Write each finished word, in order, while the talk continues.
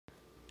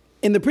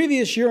In the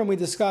previous year, we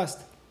discussed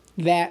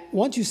that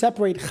once you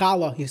separate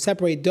challah, you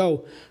separate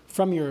dough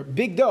from your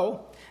big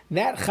dough,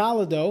 that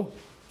challah dough,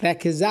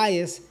 that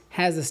kezayis,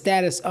 has the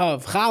status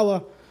of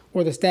challah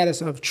or the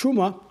status of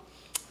truma,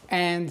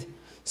 and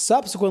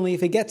subsequently,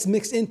 if it gets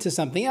mixed into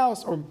something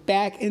else or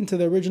back into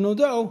the original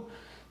dough,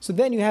 so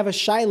then you have a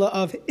shaila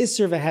of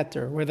isser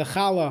v'heter, where the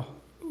challah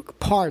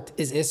part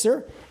is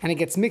isser, and it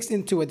gets mixed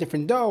into a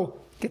different dough,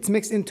 gets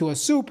mixed into a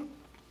soup.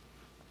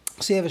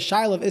 So you have a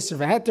shaila of isser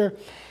v'heter,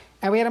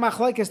 and we had a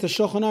machlekes, the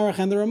Shulchan Aruch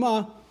and the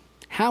Ramah,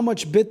 how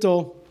much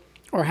bittul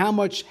or how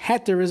much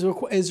heter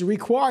is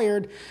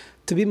required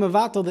to be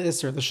mevatel the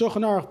isser. The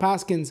Shulchan Aruch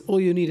paskins, all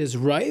you need is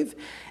raiv,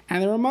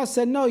 and the Ramah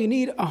said, no, you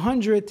need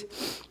 100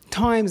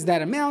 times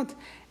that amount.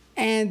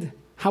 And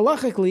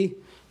halachically,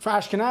 for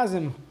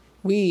Ashkenazim,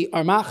 we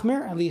are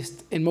machmer, at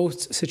least in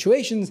most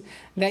situations,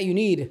 that you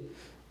need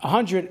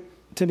 100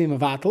 to be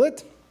mevatel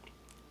it,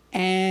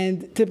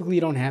 and typically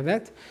you don't have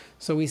that.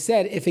 So we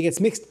said if it gets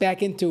mixed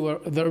back into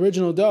the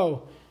original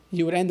dough,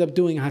 you would end up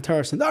doing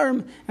hataras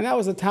nedarim, and that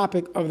was the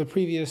topic of the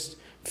previous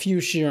few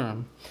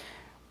shiurim.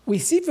 We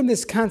see from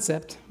this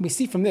concept,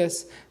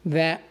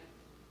 that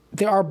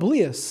there are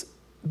blias,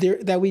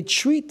 that we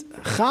treat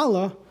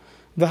challah,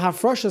 the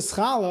hafrashas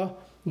challah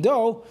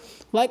dough,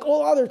 like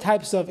all other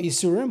types of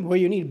isurim, where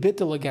you need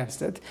bittul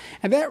against it.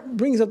 And that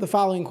brings up the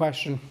following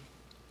question.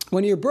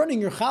 When you're burning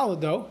your challah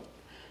dough,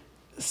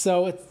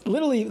 so it's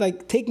literally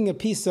like taking a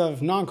piece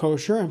of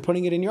non-kosher and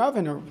putting it in your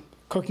oven, or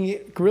cooking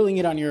it, grilling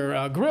it on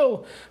your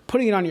grill,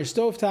 putting it on your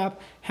stovetop.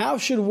 How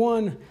should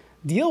one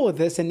deal with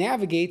this and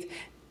navigate?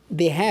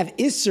 They have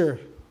isser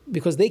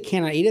because they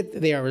cannot eat it.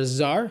 They are a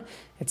zar.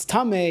 It's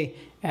tameh.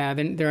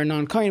 Then they're a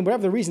non-kain.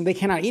 Whatever the reason, they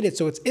cannot eat it,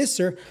 so it's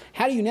isser.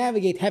 How do you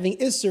navigate having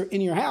isser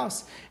in your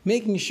house,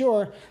 making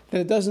sure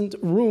that it doesn't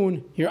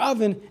ruin your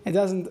oven, it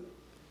doesn't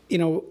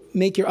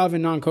make your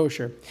oven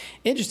non-kosher?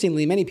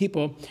 Interestingly, many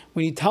people,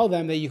 when you tell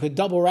them that you could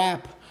double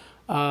wrap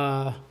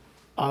a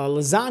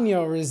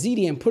lasagna or a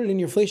ziti and put it in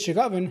your fleishik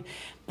oven,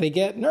 they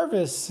get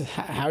nervous.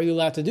 How are you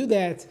allowed to do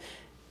that?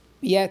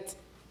 Yet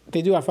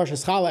they do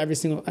hafrashas challah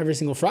every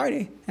single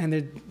Friday, and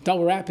they're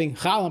double wrapping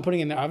challah and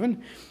putting it in their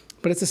oven.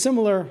 But it's a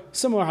similar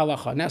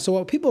halacha. Now, so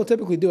what people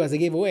typically do, as they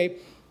gave away,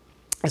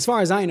 as far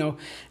as I know,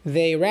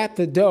 they wrap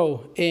the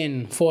dough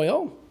in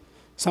foil,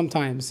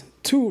 sometimes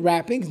 2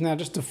 wrappings. Now,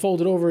 just to fold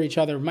it over each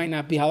other might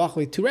not be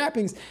halachically 2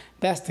 wrappings.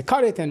 Best to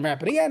cut it and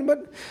wrap it again.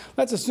 But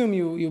let's assume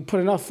you put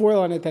enough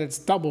foil on it that it's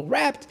double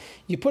wrapped.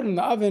 You put it in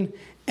the oven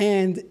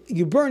and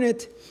you burn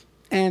it,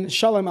 and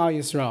shalom al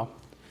Yisrael.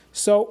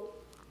 So,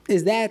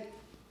 is that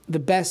the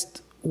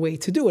best way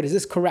to do it? Is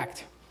this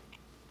correct?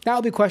 That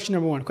will be question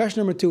number 1.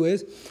 Question number 2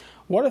 is,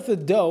 what if the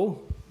dough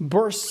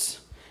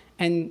bursts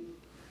and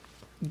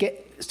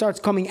starts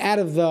coming out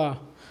of the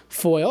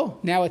foil?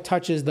 Now it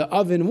touches the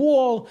oven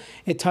wall,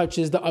 it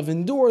touches the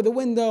oven door, the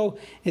window,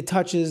 it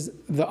touches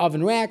the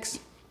oven racks.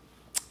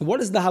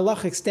 What is the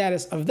halachic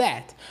status of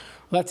that?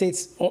 Let's say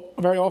it's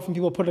very often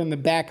people put it in the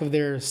back of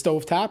their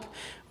stovetop,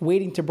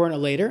 waiting to burn it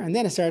later, and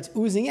then it starts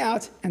oozing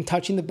out and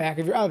touching the back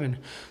of your oven.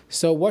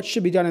 So what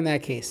should be done in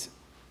that case?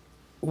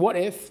 What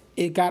if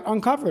it got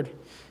uncovered?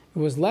 It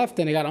was left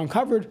and it got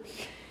uncovered,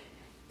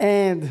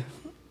 and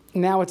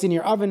now it's in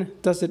your oven.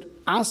 Does it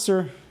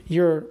aser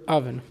your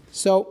oven?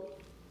 So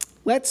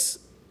let's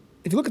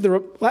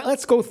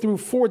go through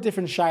 4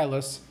 different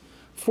shilas,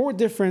 4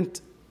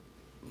 different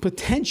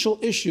potential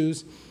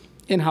issues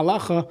in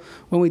halacha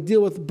when we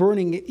deal with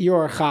burning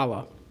your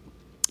challah.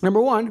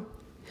 Number 1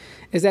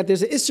 is that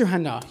there's an isser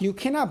hana. You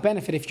cannot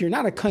benefit, if you're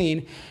not a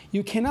kain,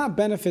 you cannot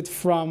benefit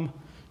from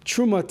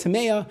truma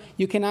tameya,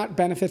 you cannot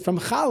benefit from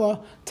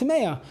challah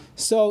tameya.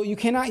 So you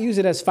cannot use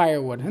it as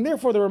firewood. And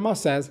therefore the Ramah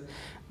says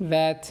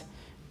that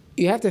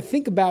you have to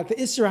think about the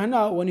isser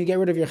hana when you get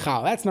rid of your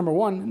challah. That's number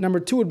 1. Number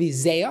 2 would be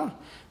zeya.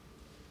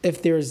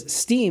 If there's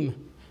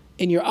steam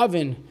in your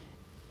oven,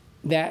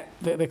 that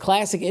the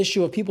classic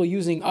issue of people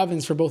using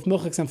ovens for both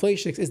milchiks and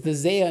fleishiks is the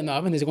zeya in the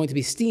oven. There's going to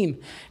be steam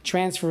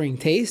transferring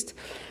taste.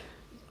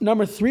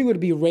 Number 3 would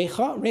be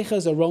recha. Recha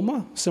is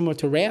aroma, similar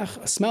to reach,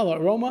 a smell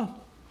or aroma.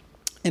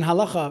 In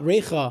halacha,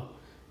 recha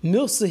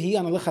milsahi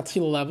on a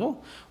lechatchila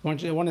level. One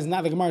is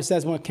not, the Gemara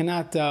says one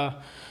cannot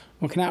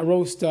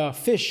roast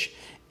fish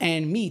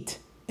and meat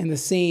in the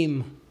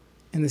same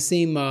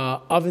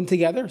oven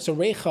together. So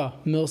recha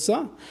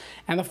milsa.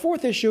 And the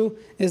 4th issue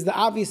is the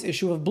obvious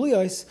issue of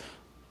blios,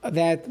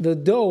 that the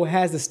dough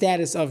has the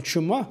status of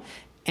truma,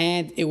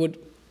 and it would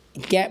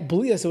get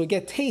blios, it would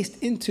get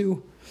taste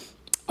into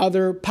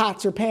other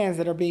pots or pans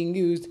that are being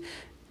used,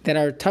 that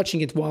are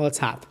touching it while it's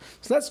hot.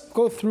 So let's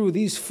go through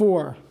these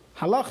 4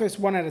 halachas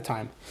one at a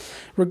time.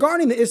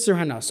 Regarding the isser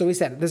hana, so we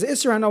said there's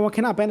isser hana, one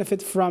cannot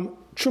benefit from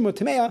truma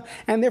tameya,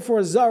 and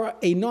therefore zara,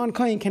 a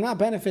non-kain, cannot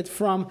benefit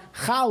from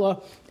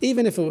challah,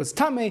 even if it was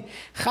tameh.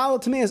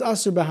 Challah tameh is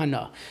asur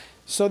bahana.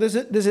 So there's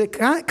a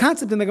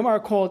concept in the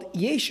Gemara called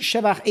yesh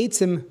shevach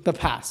eitzim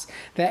b'pas,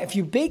 that if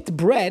you baked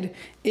bread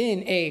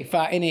in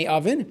a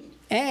oven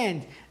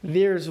and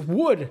there's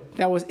wood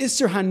that was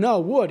Isser Hana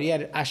wood. You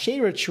had a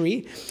Asherah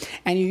tree,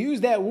 and you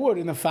use that wood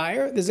in the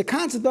fire. There's a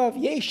concept of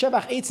Yesh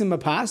Shevach Eitzim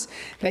Mapas,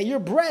 that your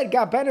bread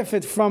got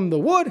benefit from the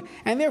wood,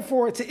 and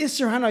therefore it's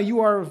Isser Hana. You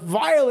are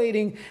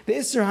violating the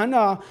Isser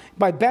Hana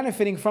by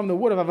benefiting from the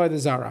wood of Avodah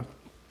Zarah.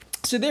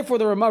 So therefore,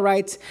 the Rama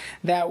writes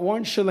that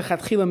one should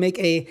lechatchila make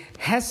a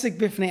hesek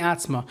bifnei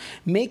atzma,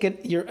 make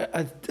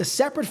a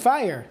separate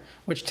fire,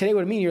 which today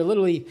would mean you're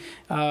literally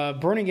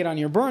burning it on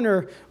your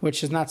burner,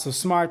 which is not so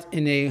smart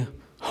in a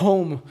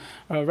home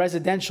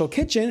residential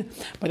kitchen.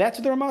 But that's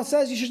what the Rama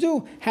says you should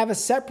do. Have a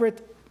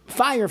separate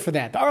fire for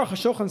that. The Aruch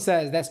HaShulchan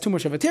says that's too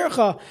much of a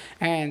tircha,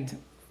 and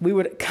we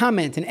would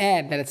comment and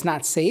add that it's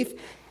not safe,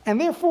 and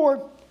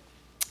therefore,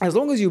 as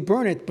long as you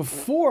burn it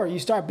before you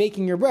start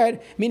baking your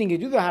bread, meaning you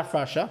do the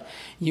hafrasha,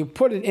 you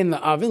put it in the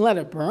oven, let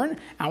it burn,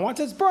 and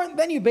once it's burnt,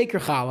 then you bake your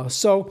challah.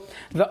 So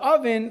the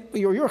oven,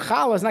 your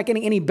challah is not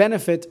getting any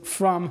benefit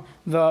from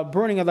the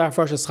burning of the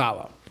hafrasha's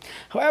challah.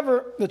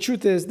 However, the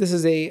truth is this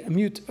is a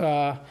moot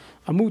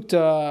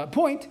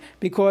point,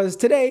 because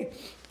today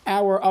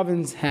our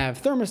ovens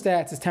have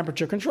thermostats, it's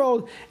temperature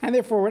controlled, and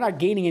therefore we're not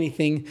gaining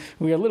anything.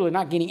 We are literally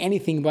not gaining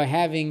anything by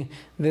having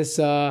this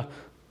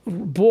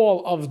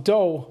ball of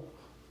dough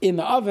in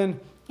the oven,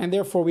 and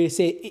therefore we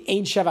say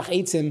Ein Shevach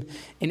Eitzim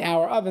in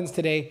our ovens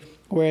today,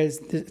 whereas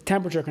the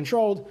temperature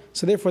controlled,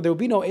 so therefore there will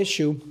be no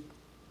issue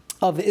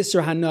of the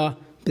Isser Hana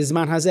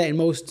Bizman Hazeh in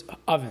most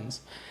ovens.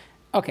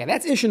 Okay,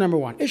 that's issue number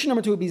one. Issue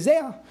number two would be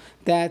Zeah,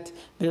 that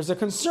there's a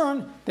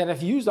concern that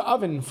if you use the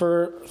oven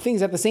for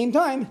things at the same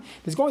time,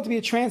 there's going to be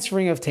a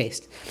transferring of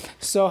taste.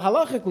 So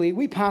halachically,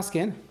 we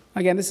paskin.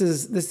 Again, this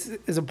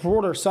is a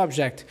broader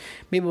subject.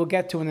 Maybe we'll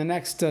get to in the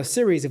next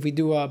series if we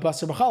do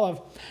Basar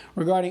B'chalav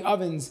regarding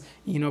ovens.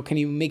 Can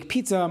you make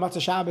pizza, matzah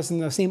Shabbos in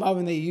the same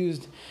oven that you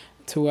used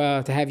to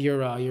have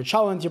your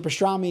chalent, your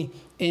pastrami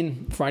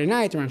in Friday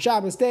night or on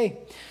Shabbos day?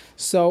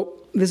 So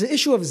there's an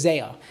issue of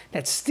zeah,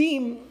 that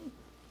steam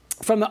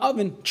from the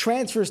oven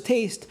transfers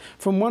taste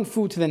from one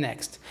food to the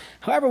next.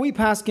 However, we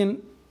paskin,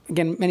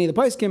 again, many of the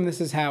poskim,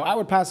 this is how I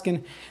would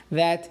paskin,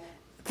 that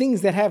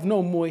things that have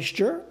no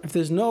moisture, if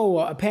there's no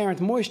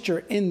apparent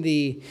moisture in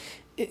the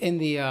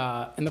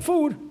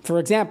food, for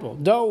example,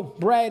 dough,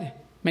 bread,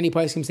 many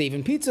poskim say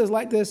even pizza is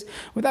like this,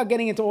 without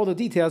getting into all the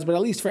details, but at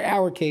least for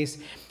our case,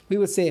 we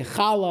would say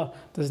challah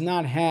does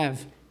not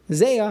have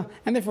zeah,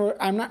 and therefore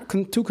I'm not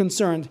too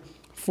concerned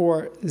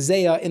for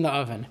zeah in the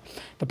oven.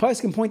 The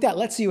poskim point out,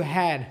 let's say you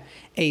had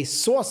a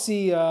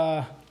saucy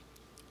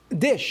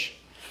dish,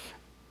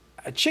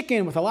 a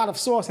chicken with a lot of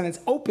sauce, and it's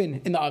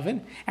open in the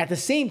oven at the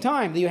same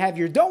time that you have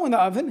your dough in the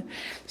oven.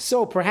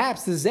 So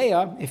perhaps the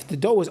zeah, if the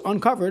dough is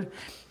uncovered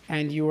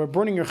and you were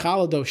burning your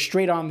challah dough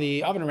straight on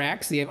the oven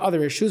racks, so you have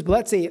other issues, but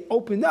let's say it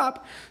opened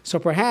up, so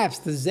perhaps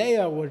the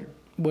zeah would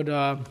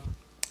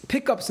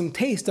pick up some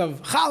taste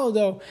of challah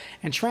dough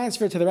and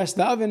transfer it to the rest of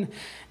the oven.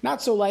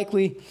 Not so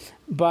likely,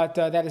 but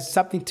that is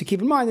something to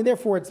keep in mind, and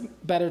therefore it's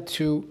better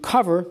to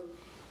cover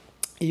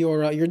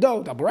your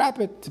dough, double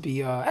wrap it, to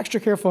be extra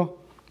careful,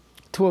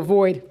 to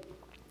avoid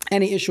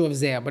any issue of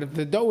zeah. But if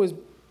the dough is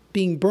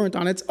being burnt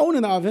on its own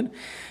in the oven,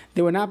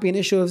 there would not be an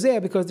issue of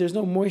zeah because there's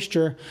no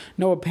moisture,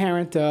 no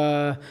apparent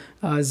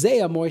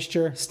zeah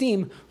moisture,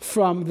 steam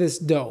from this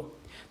dough.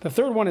 The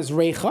third one is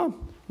reicha.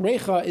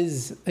 Reicha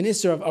is an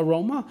isser of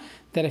aroma,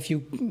 that if you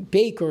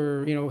bake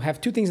or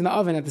have two things in the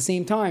oven at the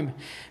same time,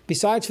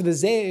 besides for the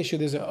zeah issue,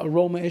 there's an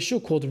aroma issue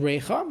called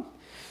reicha.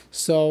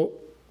 So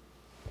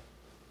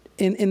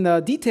in the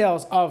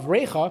details of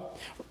reicha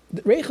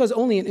is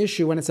only an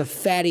issue when it's a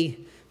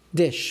fatty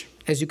dish.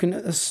 As you can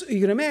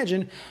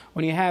imagine,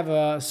 when you have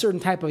a certain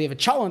type of, you have a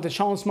chalent, the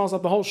chalent smells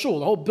like the whole shul,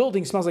 the whole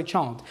building smells like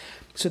chalent.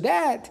 So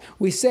that,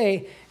 we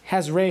say,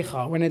 has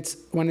reicha, when it's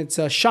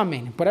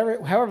shamin. But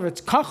however,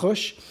 it's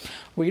kachush,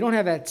 where you don't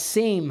have that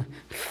same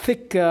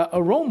thick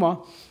aroma,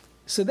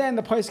 so then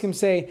the poskim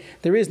say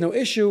there is no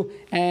issue,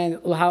 and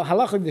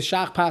halachik the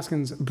shach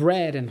paskins,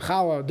 bread and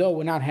challah, dough,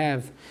 would not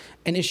have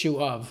an issue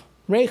of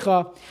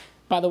reicha.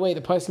 By the way,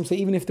 the poskim say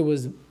even if there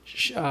was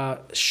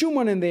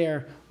shuman in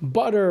there,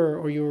 butter,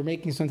 or you were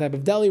making some type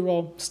of deli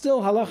roll,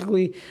 still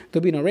halachically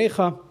there'll be no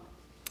reicha.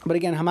 But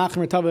again,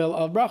 hamachim tavel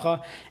al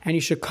bracha, and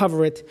you should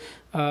cover it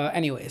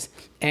anyways.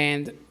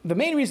 And the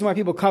main reason why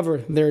people cover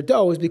their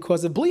dough is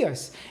because of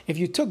blias. If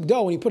you took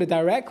dough and you put it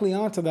directly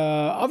onto the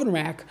oven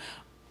rack,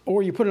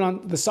 or you put it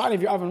on the side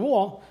of your oven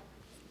wall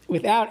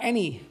without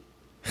any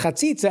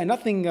chatzitza and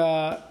nothing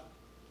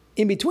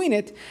in between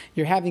it,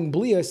 you're having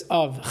blias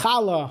of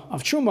challah,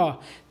 of truma,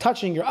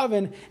 touching your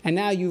oven, and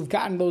now you've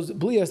gotten those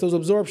blias, those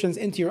absorptions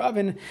into your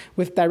oven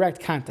with direct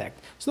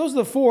contact. So those are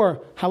the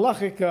four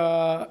halachic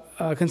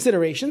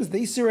considerations.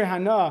 The Isur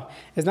Hana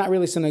is not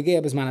really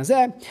Sunageh B'zman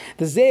Hazeh.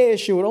 The Zeh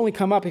issue would only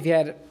come up if you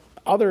had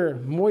other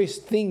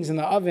moist things in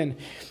the oven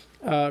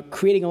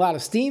creating a lot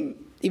of steam.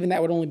 Even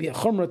that would only be a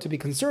chumrah to be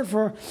concerned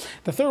for.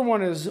 The third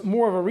one is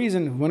more of a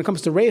reason when it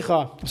comes to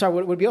reicha.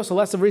 Would be also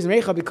less of a reason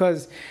reicha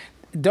because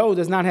dough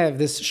does not have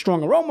this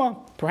strong aroma.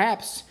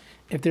 Perhaps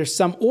If there's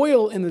some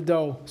oil in the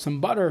dough, some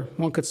butter,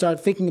 one could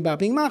start thinking about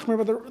being machmer,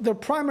 but the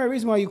primary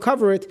reason why you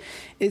cover it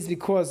is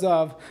because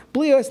of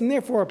blios, and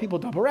therefore people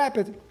double wrap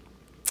it,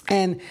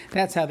 and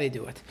that's how they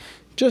do it.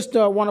 Just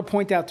want to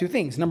point out two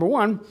things. Number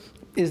one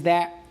is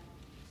that,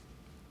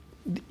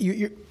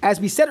 as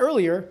we said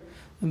earlier,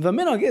 the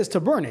minhag is to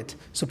burn it.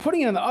 So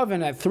putting it in the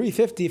oven at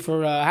 350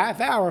 for a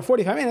half hour,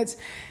 45 minutes,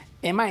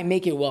 it might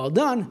make it well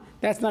done.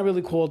 That's not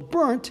really called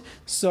burnt.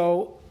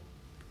 So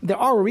there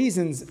are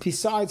reasons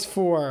besides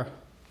for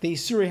the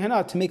Isurei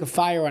Hana to make a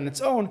fire on its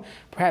own,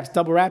 perhaps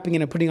double wrapping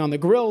it and putting it on the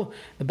grill.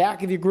 The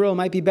back of your grill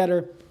might be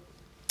better.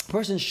 A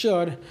person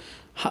should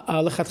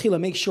lechatchila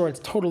make sure it's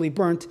totally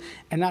burnt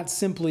and not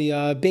simply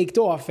baked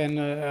off and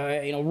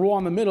raw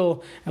in the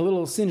middle, a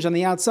little singe on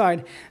the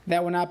outside.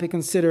 That would not be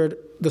considered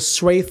the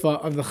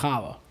sreifa of the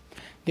challah.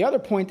 The other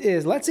point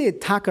is, let's say a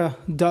taka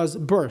does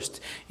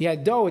burst. You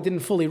had dough, it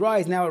didn't fully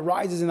rise, now it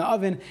rises in the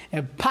oven,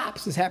 it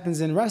pops. This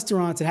happens in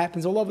restaurants, it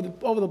happens all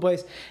over the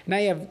place. Now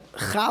you have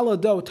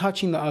challah dough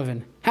touching the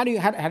oven. How do you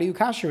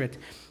kasher it?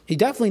 You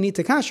definitely need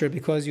to kasher it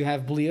because you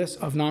have blias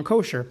of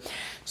non-kosher.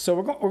 So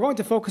we're going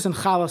to focus on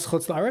chalas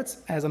chutz la'aretz,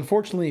 as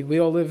unfortunately we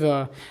all live,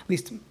 at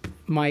least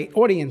my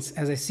audience,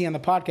 as I see on the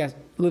podcast,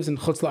 lives in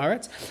chutz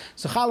la'aretz.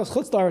 So chalas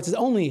chutz la'aretz is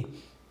only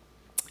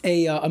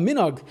a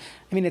minhag.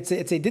 I mean, it's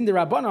a din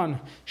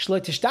d'Rabbanan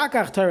shloi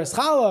tishtakach teres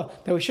challah,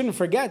 that we shouldn't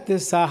forget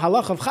this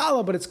halach of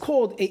challah, but it's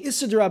called a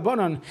issur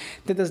d'Rabbanan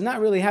that does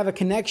not really have a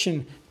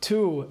connection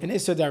to an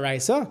issur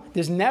d'oraisa.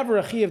 There's never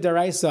a chiyuv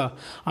d'oraisa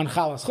on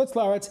chalas chutz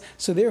la'aretz,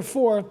 so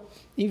therefore,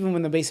 even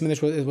when the Beis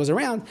Midrash was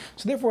around,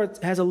 so therefore it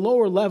has a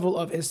lower level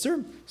of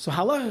issur. So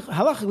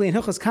halachically in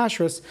hilchos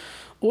kashrus,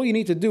 all you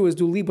need to do is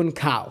do libun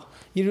kal.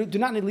 You do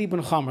not need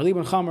libun chamer.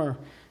 Libun chamer,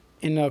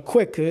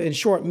 in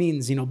short,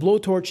 means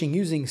blowtorching,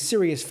 using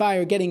serious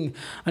fire, getting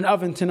an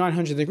oven to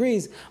 900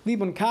 degrees.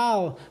 Libun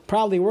kal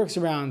probably works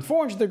around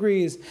 400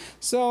 degrees.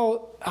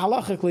 So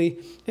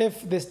halachically,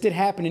 if this did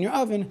happen in your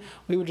oven,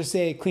 we would just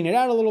say clean it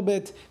out a little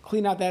bit,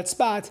 clean out that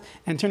spot,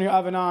 and turn your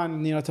oven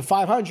on to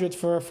 500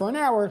 for an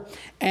hour,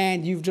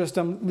 and you've just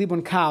done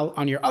libun kal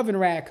on your oven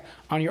rack,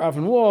 on your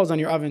oven walls, on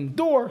your oven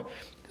door.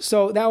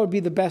 So that would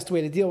be the best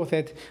way to deal with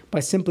it,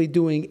 by simply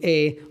doing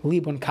a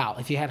libun kal.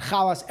 If you had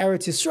chalas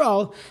Eretz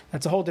Yisrael,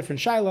 that's a whole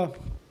different shaila,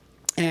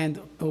 and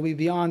it will be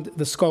beyond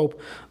the scope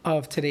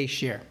of today's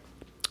shir.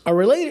 A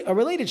related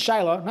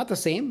shaila, not the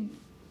same,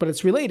 but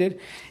it's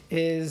related,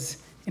 is,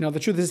 the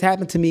truth, this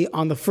happened to me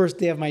on the first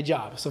day of my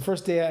job. So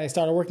first day I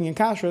started working in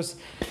kashrus,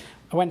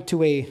 I went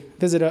to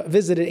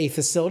visited a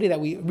facility that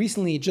we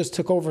recently just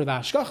took over the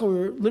hashgacha. We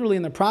were literally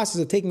in the process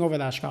of taking over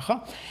the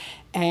hashgacha.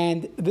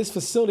 And this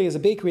facility is a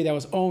bakery that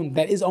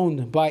is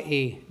owned by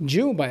a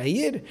Jew, by a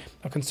Yid,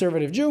 a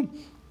conservative Jew.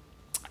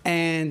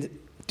 And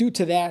due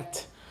to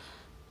that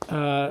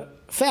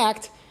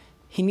fact,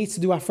 he needs to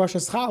do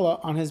hafrashas challah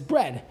on his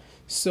bread.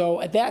 So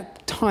at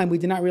that time, we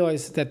did not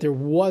realize that there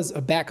was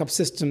a backup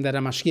system that a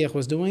mashgiach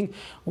was doing.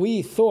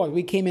 We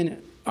came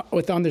in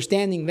with the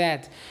understanding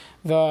that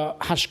the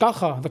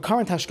hashgacha, the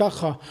current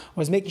hashgacha,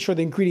 was making sure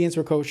the ingredients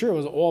were kosher. It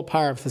was all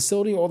part of the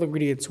facility. All the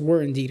ingredients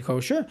were indeed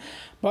kosher.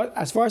 But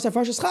as far as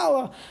hafrashas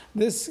challah,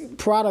 this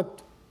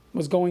product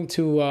was going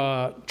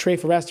to trade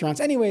for restaurants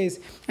anyways,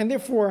 and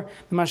therefore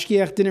the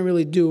mashgiach didn't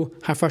really do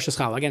hafrashas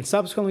challah. Again,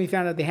 subsequently we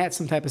found out they had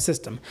some type of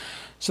system.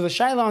 So the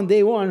shaila on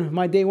day one,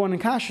 my day one in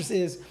kashrus,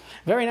 is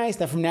very nice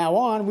that from now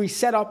on we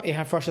set up a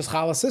hafrashas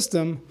challah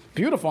system.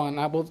 Beautiful, and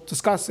I will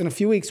discuss in a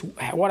few weeks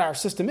what our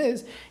system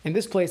is in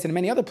this place and in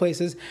many other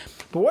places.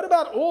 But what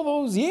about all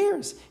those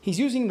years? He's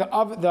using the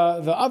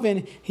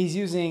oven, he's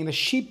using the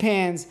sheet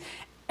pans.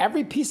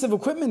 Every piece of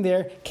equipment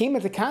there came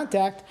into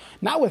contact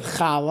not with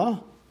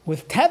challah,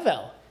 with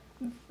tevel.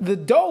 The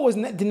dough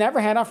never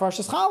had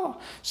hafrashas challah.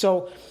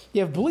 So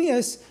you have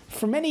blias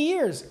for many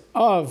years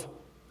of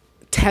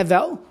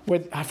tevel, where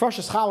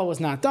hafrashas challah was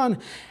not done.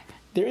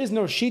 There is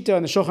no shita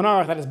in the Shulchan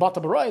Aruch that is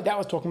bata b'roi. That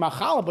was talking about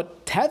challah,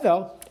 but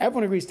tevel,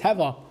 everyone agrees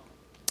tevel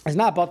is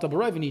not bata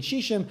b'roi. We need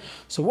shishim.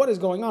 So what is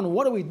going on?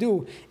 What do we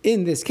do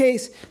in this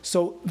case?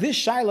 So this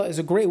shaila is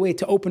a great way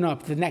to open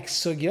up the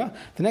next sugya.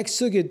 The next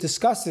sugya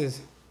discusses,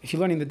 if you're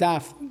learning the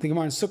daf, the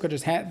Gemara in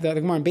Sukkah the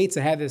Gemara in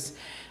Beitza had this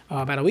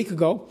about a week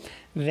ago,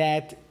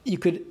 that you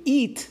could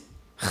eat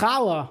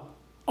challah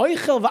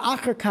oichel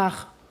v'acher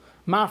kach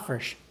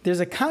mafresh.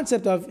 There's a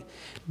concept of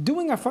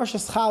doing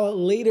hafrashas challah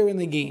later in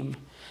the game.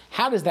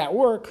 How does that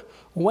work?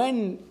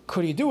 When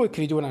could you do it?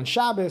 Could you do it on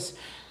Shabbos?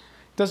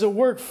 Does it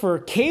work for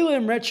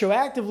Kalim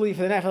retroactively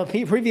for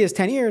the previous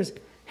 10 years?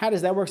 How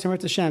does that work? So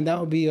Hashem, that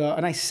would be a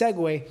nice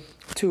segue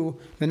to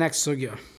the next sugya.